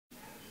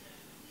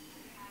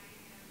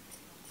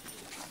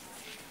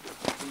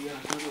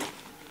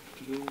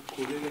जो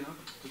खोलेगे ना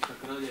तो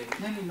टकरा जाएगा।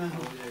 नहीं नहीं मैं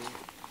हो जाएगा।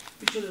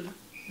 पीछे ले लो।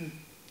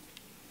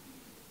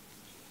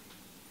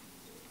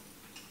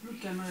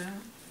 कैमरा है।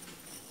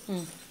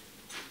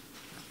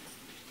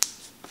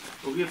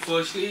 Okay,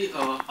 firstly,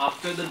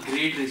 after the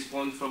great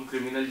response from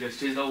criminal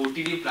justice, the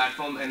OTT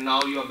platform, and now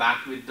you are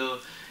back with the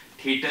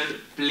theater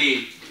play,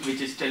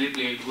 which is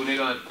teleplay,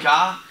 गुनेगार, क्या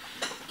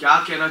क्या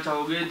कहना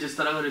चाहोगे? जिस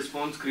तरह का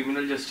रिस्पॉन्स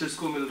क्रिमिनल जस्टिस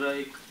को मिल रहा है,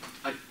 एक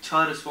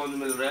अच्छा रिस्पॉन्स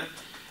मिल रहा है,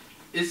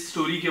 इस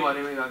स्टोरी के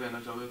बारे में क्या कहना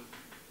चाहोगे?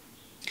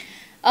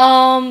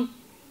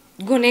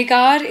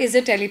 गुनेगार is a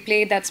teleplay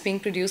that's being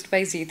produced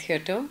by ji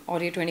theatre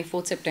और ये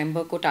 24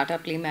 सितंबर को टाटा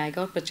प्ले में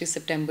आएगा और 25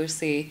 सितंबर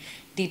से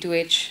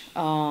D2H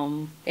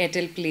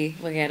एयरटेल प्ले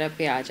वगैरह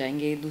पे आ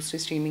जाएंगे दूसरे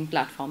स्ट्रीमिंग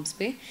प्लेटफॉर्म्स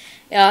पे.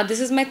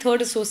 This is my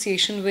third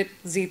association with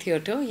ji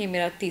theatre. ये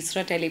मेरा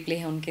तीसरा टेलीप्ले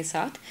है उनके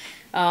साथ.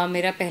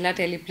 मेरा पहला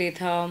टेलीप्ले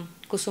था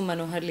कुसुम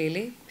मनोहर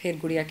लेले, फिर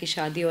गुड़िया की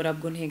शादी और अब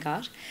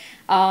गुनहगार.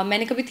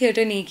 मैंने कभी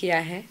थिएटर नहीं किया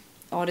है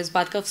और इस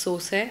बात का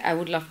अफसोस है. I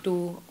would love to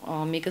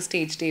make a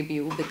stage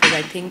debut because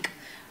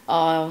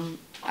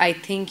I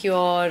think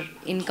you're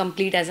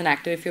incomplete as an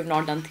actor if you've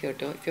not done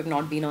theatre, if you've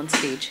not been on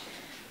stage.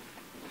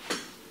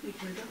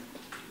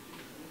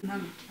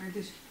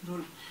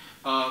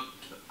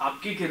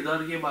 आपके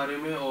किरदार के बारे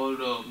में और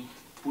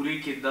पूरे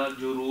किरदार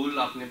जो रोल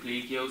आपने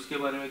प्ले किया उसके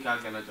बारे में क्या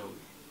कहना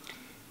चाहोगे?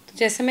 तो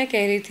जैसे मैं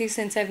कह रही थी,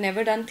 since I've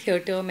never done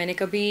theatre, मैंने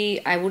कभी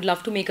I would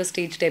love to make a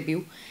stage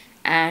debut.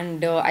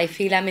 And I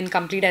feel I'm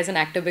incomplete as an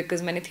actor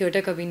because मैंने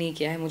theatre कभी नहीं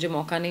किया है, मुझे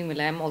मौका नहीं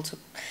मिला है.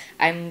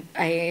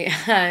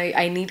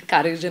 I need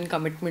courage and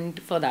commitment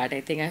for that.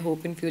 I think I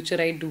hope in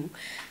future I do.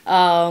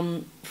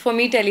 For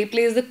me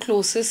teleplay is the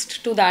closest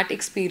to that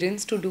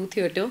experience to do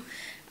theatre.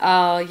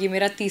 ये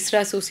मेरा तीसरा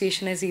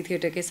एसोसिएशन है जी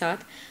थिएटर के साथ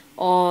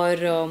और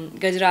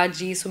गजराज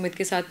जी सुमित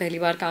के साथ पहली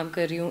बार काम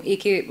कर रही हूँ.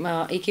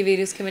 एक ही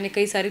वेरियस के मैंने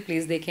कई सारे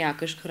प्लेस देखे हैं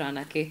आकाश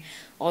खुराना के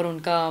और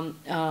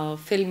उनका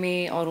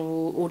फिल्में और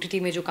वो OTT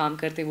में जो काम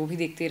करते हैं वो भी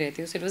देखते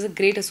रहते हैं. So it was a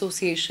great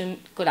association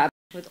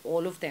collaboration with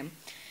all of them.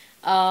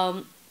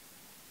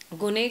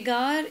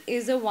 गुनेगार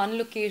is a 1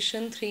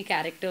 location 3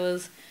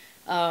 characters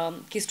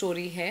की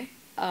स्टोरी है.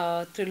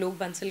 त्रिलोक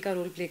बंसल का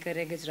रोल प्ले कर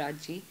रहे हैं गजराज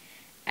जी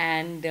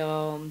and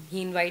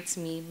he invites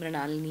me,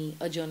 Mrinalini,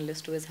 a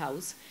journalist, to his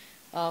house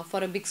for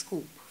a big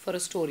scoop, for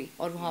a story.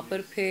 और वहाँ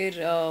पर फिर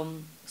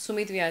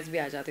सुमित व्यास भी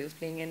आ जाते हैं, उस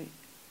प्लेइंग एन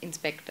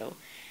इंस्पेक्टर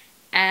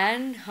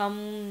एंड हम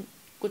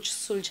कुछ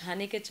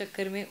सुलझाने के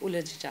चक्कर में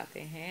उलझ जाते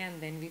हैं and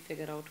then we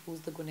figure out who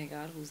is the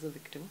गुनहगार, हु इज़ द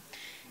विक्टिम.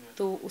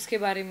 तो उसके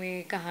बारे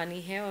में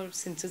कहानी है और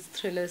सिंस इट्स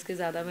थ्रिलर्स के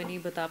ज़्यादा मैं नहीं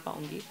बता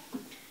पाऊँगी.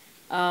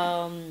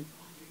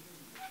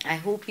 I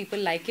hope people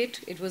like it.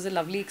 It was a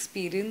lovely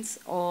experience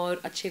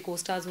और अच्छे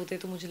कोस्टार्स होते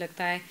तो मुझे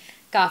लगता है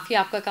काफ़ी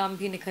आपका काम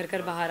भी निखर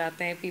कर बाहर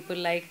आता है. People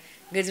like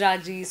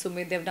Gajraj ji,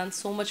 Sumit, they've done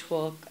so much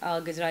work.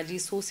 Gajraj ji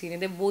so senior,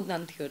 Dev both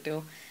done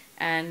theatre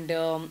and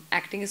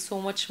acting is so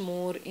much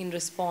more in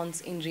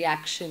response, in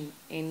reaction,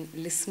 in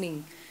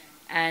listening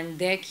and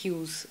there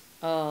queues.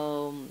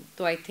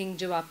 तो I think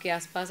जब आपके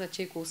आसपास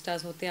अच्छे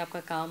co-stars होते हैं आपका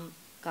काम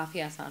काफ़ी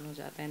आसान हो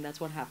जाता है and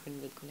that's what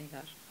happened with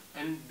गुनहगार.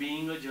 And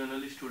being a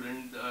journalist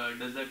student,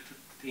 does that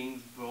things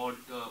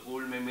brought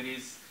old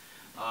memories?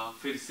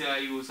 फिर से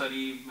आई वो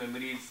सारी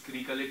memories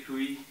recollect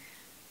हुई?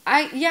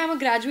 I'm a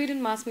graduate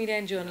in mass media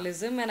and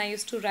journalism and I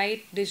used to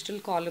write digital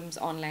columns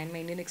online.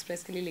 मैं Indian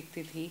Express के लिए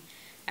लिखती थी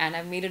and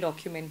I've made a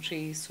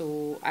documentary, so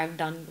I've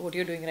done what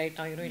you're doing right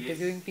now, you know, Yes.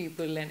 interviewing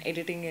people and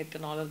editing it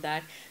and all of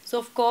that. So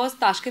of course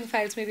Tashkent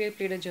Files maybe I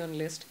played a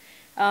journalist.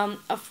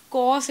 Of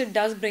course it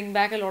does bring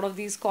back a lot of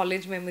these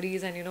college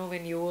memories and you know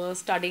when you were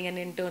studying an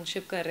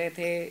internship कर रहे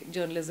थे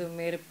journalism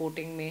में,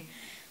 reporting में,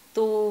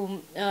 तो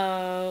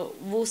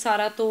वो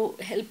सारा तो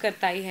help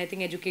करता ही है. I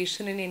think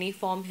education in any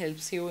form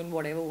helps you in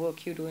what ever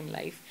work you do in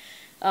life.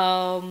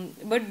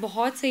 But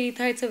बहुत सही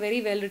था. It's a very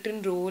well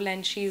written role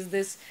and she is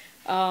this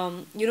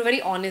you know very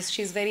honest.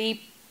 She is very,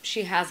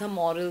 she has her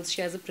morals,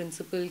 she has a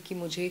principle कि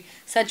मुझे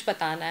सच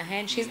बताना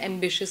है and she is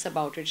ambitious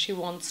about it. She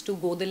wants to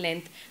go the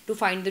length to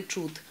find the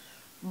truth.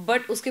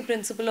 But उसके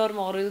principal और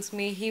morals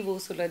में ही वो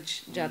सुलझ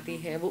जाती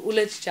है, वो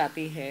उलझ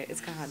जाती है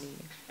इस कहानी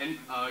में. And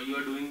you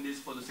are doing this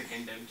for the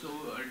second time. So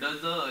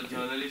does the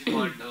journalist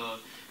part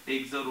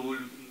takes the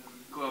role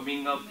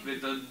coming up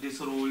with this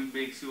role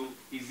makes you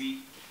easy?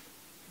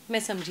 मैं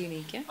समझी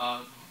नहीं क्या.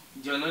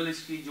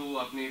 जर्नलिस्ट की जो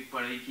आपने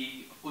पढ़ाई की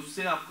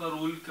उससे आपका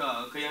रोल का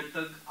कई हद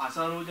तक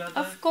आसान हो जाता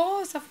है?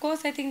 ऑफ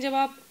कोर्स आई थिंक जब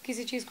आप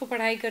किसी चीज़ को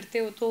पढ़ाई करते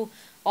हो तो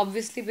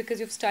obviously because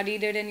you've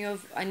studied it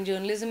and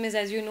journalism is,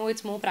 as you know,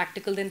 it's more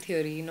practical than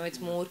theory, you know,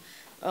 it's more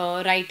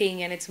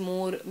writing and it's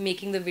more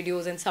making the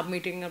videos and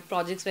submitting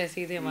projects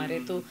वैसे ही थे हमारे.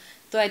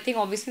 तो I think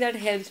obviously that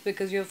helps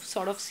because you've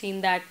sort of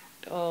seen that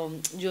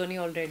journey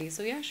already,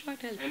 so yeah, sure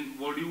it helps. And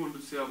what do you want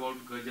to say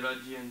about Gajraj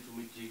ji and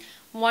Sumit ji?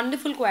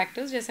 Wonderful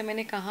co-actors. जैसे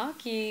मैंने कहा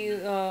कि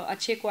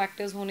अच्छे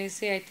co-actors होने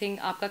से I think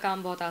आपका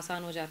काम बहुत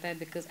आसान हो जाता है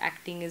because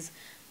acting is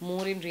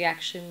more in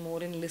reaction,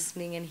 more in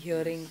listening and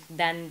hearing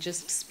than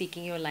just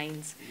speaking your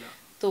lines. Yeah.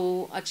 तो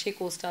अच्छे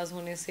co-stars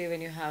होने से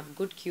when you have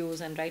good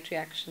cues and right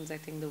reactions, I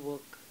think the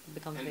work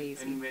becomes very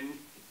easy. And when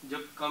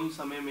जब कम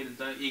समय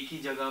मिलता है एक ही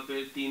जगह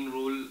पे 3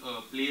 रोल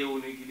प्ले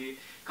होने के लिए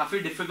काफी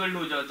डिफिकल्ट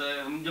हो जाता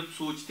है, हम जब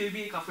सोचते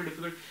भी काफी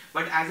difficult,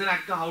 but as an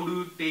actor how do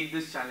you take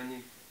this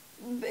challenging?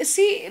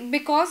 See,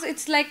 because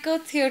it's like a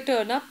theater,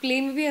 ना play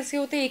में भी ऐसे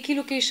होते हैं एक ही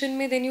location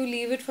में, then you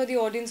leave it for the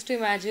audience to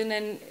imagine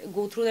and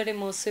go through that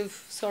immersive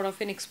sort of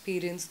an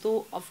experience. तो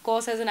of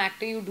course as an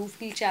actor you do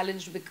feel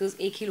challenged because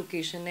एक ही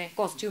location है,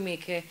 costume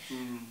एक है,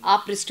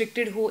 आप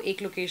restricted हो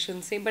एक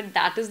location से, but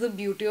that is the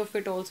beauty of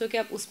it also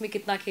कि आप उसमें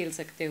कितना खेल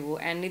सकते हो,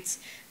 and it's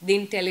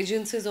the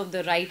intelligences of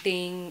the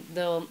writing,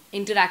 the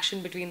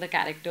interaction between the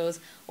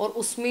characters, और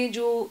उसमें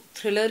जो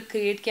thriller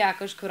create किया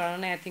आकाश खुराना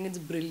ने, I think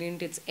it's brilliant,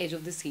 it's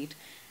edge of the seat.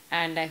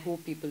 And I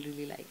hope people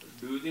really like it.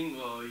 Do you think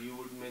you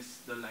would miss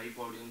the live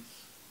audience?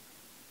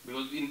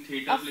 Because in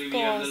theatre Of play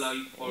we have the course.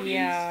 live audience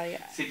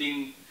Yeah. sitting.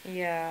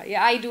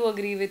 Yeah, I do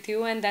agree with you,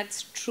 and that's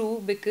true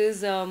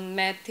because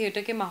मैं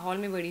theatre के माहौल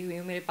में बड़ी हुई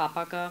हूँ. मेरे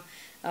पापा का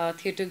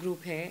theatre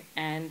group है,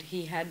 and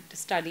he had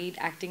studied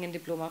acting and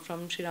diploma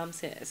from Shri Ram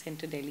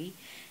Center, Delhi.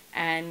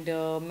 And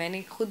मैंने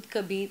खुद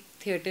कभी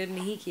theatre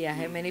नहीं किया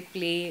है. मैंने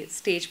play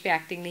stage पे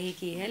acting नहीं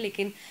की है,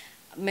 लेकिन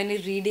मैंने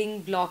reading,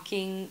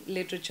 blocking,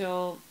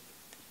 literature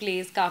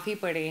प्लेस काफ़ी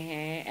पढ़े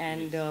हैं,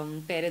 एंड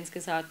पेरेंट्स के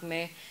साथ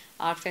मैं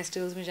आर्ट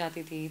फेस्टिवल्स में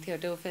जाती थी,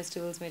 थिएटर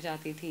फेस्टिवल्स में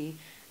जाती थी.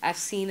 I have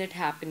seen it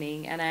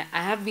happening and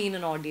I have been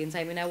an audience.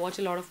 I mean I watch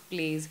a lot of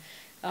pledge.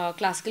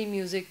 Classical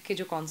music के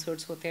जो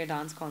कॉन्सर्ट्स होते हैं,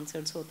 डांस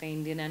कॉन्सर्ट्स होते हैं,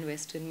 इंडियन एंड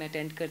वेस्टर्न, मैं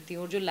अटेंड करती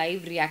हूँ, और जो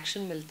लाइव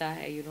रिएक्शन मिलता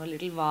है, यू नो,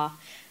 लिटिल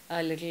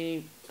वाह,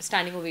 लिटिल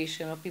स्टैंडिंग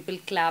ओवेशन, और people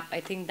clap,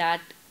 I think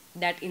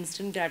that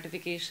instant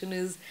gratification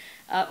is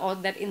or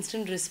that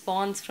instant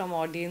response from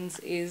audience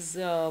is,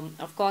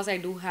 of course I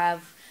do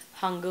have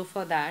hunger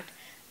for that,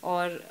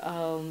 or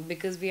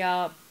because we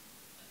are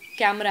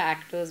camera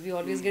actors, we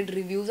always get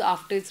reviews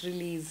after it's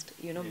released,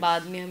 you know,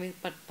 बाद में हमें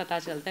पता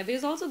चलता है, which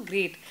is also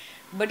great.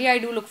 But yeah, I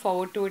do look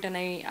forward to it, and I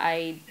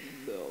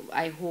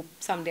hope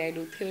someday I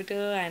do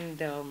theatre, and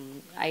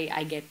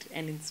I get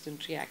an instant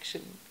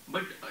reaction.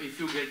 But if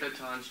you get a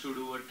chance to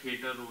do a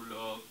theatre role,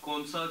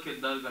 कौन सा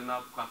किरदार करना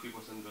आप काफी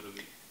पसंद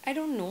करोगे? I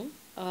don't know.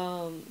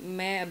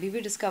 मैं अभी भी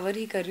डिस्कवर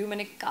ही कर रही हूँ.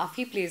 मैंने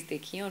काफ़ी प्लेस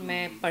देखी हैं और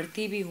मैं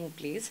पढ़ती भी हूँ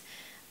place.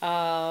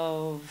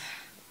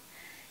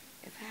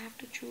 If I have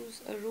to choose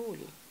a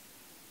role,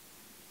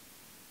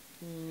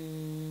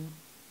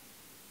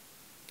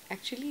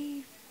 actually,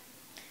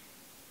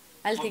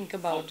 I'll think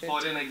about it.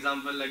 For an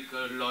example, like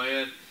a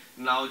lawyer,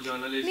 now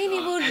journalist. नहीं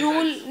वो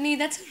रोल नहीं,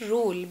 that's a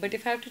role. But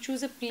if I have to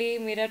choose a play,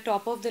 मेरा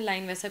top of the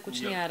line वैसा कुछ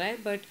नहीं आ रहा है.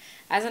 But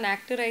as an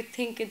actor, I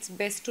think it's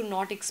best to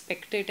not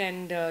expect it,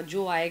 and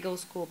जो आएगा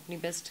उसको अपनी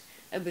best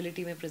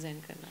ability में present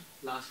करना.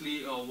 Lastly,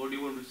 what do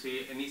you want to say?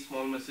 Any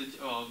small message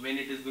when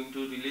it is going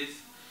to release,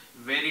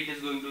 where it is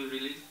going to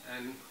release,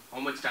 and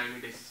how much time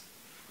it is?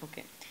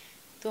 Okay.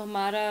 तो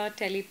हमारा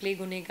tele play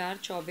गुनहगार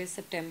 24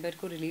 सितंबर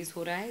को release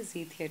हो रहा है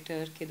जी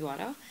theatre के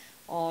द्वारा,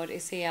 और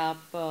इसे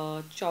आप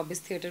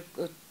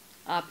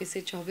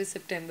 24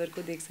 सितंबर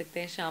को देख सकते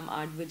हैं शाम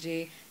 8 बजे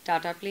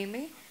टाटा प्ले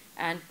में,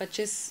 एंड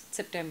 25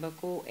 सितंबर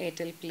को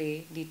एयरटेल प्ले,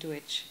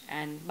 D2H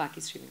एंड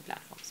बाकी स्ट्रीमिंग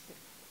प्लेटफॉर्म्स पे.